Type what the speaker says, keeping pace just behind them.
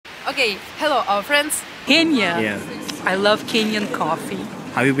Okay, hello, our friends. Kenya. Yeah. I love Kenyan coffee.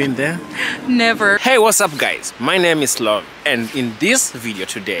 Have you been there? Never. Hey, what's up guys? My name is Love, and in this video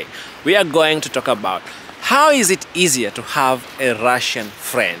today we are going to talk about how is it easier to have a Russian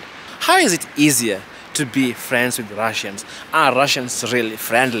friend? How is it easier to be friends with Russians? Are Russians really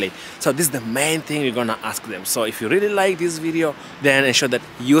friendly? So this is the main thing we're gonna ask them. So if you really like this video, then ensure that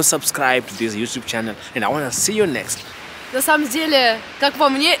you subscribe to this YouTube channel, and I wanna see you next. На самом деле, как по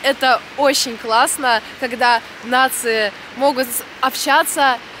мне, это очень классно, когда нации могут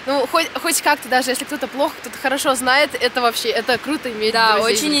общаться, ну, хоть как-то, даже если кто-то плохо, кто-то хорошо знает, это вообще, это круто иметь Да,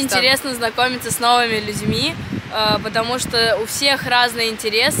 друзей. очень интересно знакомиться с новыми людьми, потому что у всех разные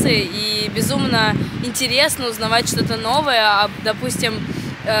интересы, и безумно интересно узнавать что-то новое, допустим,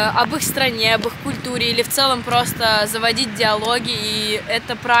 об их стране, об их культуре, или в целом просто заводить диалоги, и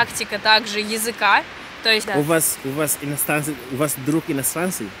это практика также языка. То есть, да. У вас иностранцы, у вас друг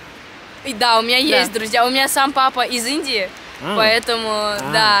иностранцы? И да, у меня есть друзья. У меня сам папа из Индии, поэтому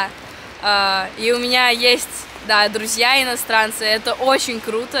да. И у меня есть, да, друзья иностранцы. Это очень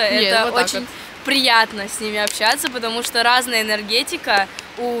круто, это вот очень приятно с ними общаться, потому что разная энергетика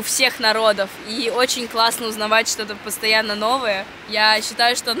у всех народов, и очень классно узнавать что-то постоянно новое. Я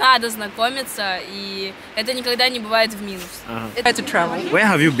считаю, что надо знакомиться, и это никогда не бывает в минус. I to travel. Where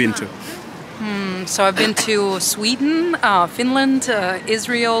have you been to? So I've been to Sweden, Finland,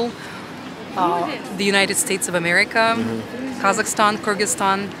 Israel, the United States of America, Kazakhstan,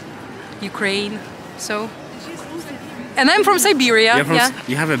 Kyrgyzstan, Ukraine. So, and I'm from Siberia.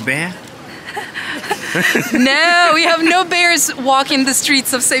 You have a bear? No, we have no bears walking the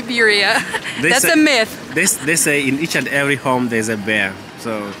streets of Siberia. That's a myth. They say in each and every home there's a bear.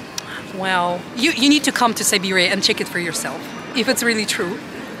 So, well, you need to come to Siberia and check it for yourself, if it's really true.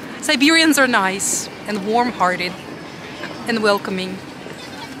 Siberians are nice and warm-hearted and welcoming.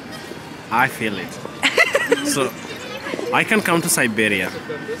 I feel it. So, I can come to Siberia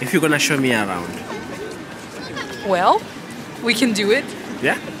if you're gonna show me around. Well, we can do it.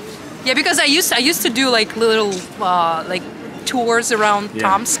 Yeah? Yeah, because I used to do like little like tours around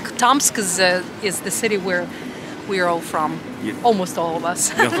Tomsk. Tomsk is the city where we are all from. Almost all of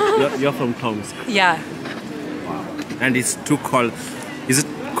us. You're from Tomsk. Yeah. Wow. And it's too cold. Is it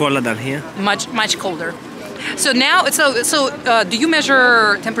colder than here? Much colder. So now, do you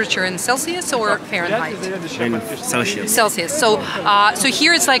measure temperature in Celsius or Fahrenheit? In Celsius. Celsius. So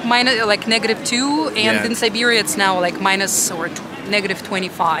here it's like -2, and in Siberia it's now like minus or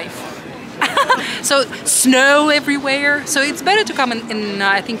 -25. So snow everywhere. So it's better to come in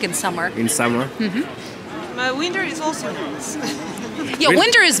I think in summer. In summer. Winter is also nice. Yeah,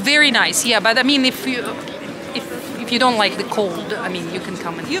 winter is very nice. Yeah, but I mean if you don't like the cold, I mean, you can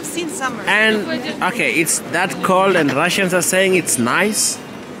come in. You've seen summer. And okay, it's that cold, and Russians are saying it's nice.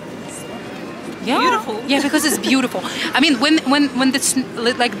 Yeah, beautiful. Yeah, because it's beautiful. I mean, when the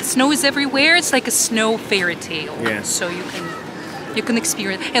snow is everywhere, it's like a snow fairy tale. Yeah. So you can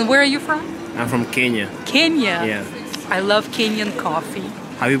experience. And where are you from? I'm from Kenya. Kenya. Yeah. I love Kenyan coffee.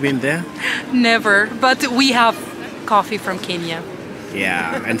 Have you been there? Never, but we have coffee from Kenya.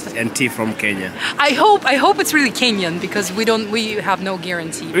 Yeah, and tea from Kenya. I hope it's really Kenyan, because we have no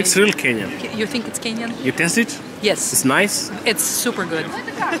guarantee. It's real Kenyan. You think it's Kenyan? You test it? Yes. It's nice? It's super good.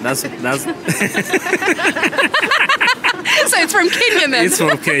 That's So it's from Kenya then. It's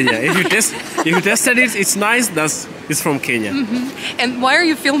from Kenya. If you tested it, it's nice. It's from Kenya. And why are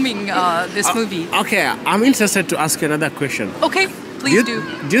you filming this movie? Okay, I'm interested to ask you another question. Okay. Please do.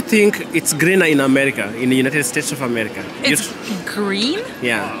 Do you think it's greener in America, in the United States of America? It's green?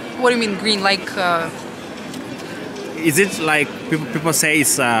 Yeah. What do you mean green? Like? Is it like people say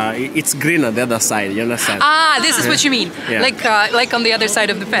it's green on the other side? You understand? Ah, this is what you mean. Yeah. Like on the other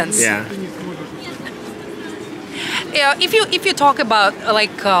side of the fence. Yeah. Yeah. If you talk about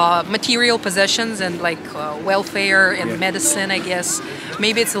like material possessions and like welfare and medicine, I guess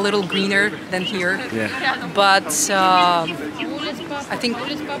maybe it's a little greener than here. Yeah. But I think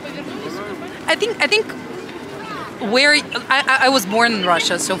where I was born in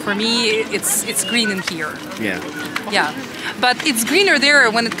Russia, so for me it's green in here. Yeah. Yeah, but it's greener there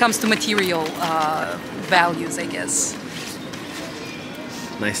when it comes to material values, I guess.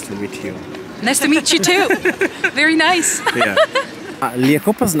 Nice to meet you. Nice to meet you too. Very nice. Yeah.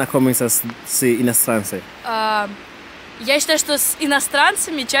 Легко познакомиться с иностранцами? Я считаю, что с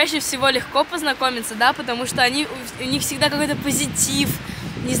иностранцами чаще всего легко познакомиться, да, потому что у них всегда какой-то позитив,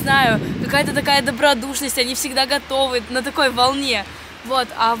 не знаю, какая-то такая добродушность, они всегда готовы на такой волне. Вот,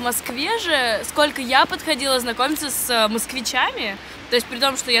 а в Москве же, сколько я подходила знакомиться с москвичами, то есть при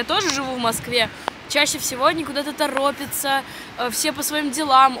том, что я тоже живу в Москве, чаще всего они куда-то торопятся, все по своим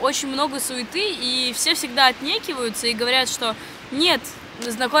делам, очень много суеты, и все всегда отнекиваются и говорят, что нет,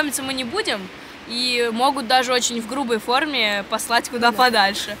 знакомиться мы не будем, и могут даже очень в грубой форме послать куда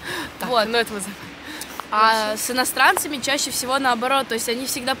подальше. Так, вот. ну это мы А с иностранцами чаще всего наоборот, то есть они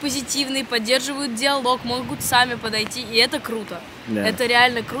всегда позитивные, поддерживают диалог, могут сами подойти, и это круто. Да. Это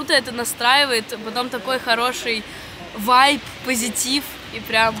реально круто, это настраивает, потом такой хороший вайб, позитив, и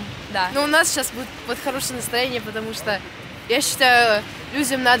прям, да. Ну, у нас сейчас будет вот хорошее настроение, потому что я считаю,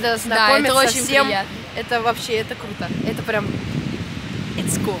 людям надо знакомиться это очень всем. приятно. Это вообще, это круто. Это прям,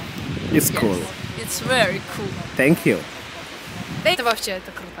 it's cool. It's cool. It's very cool. Thank you. Это вообще,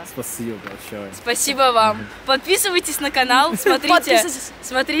 это круто. Спасибо большое. Спасибо вам. Подписывайтесь на канал, Подписывайтесь.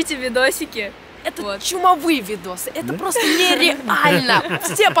 смотрите видосики. Это Вот. чумовые видосы, это просто нереально.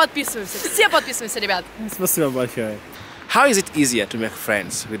 Все подписываемся, ребят. Спасибо большое. How is it easier to make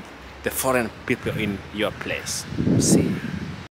friends with the foreign people in your place? See.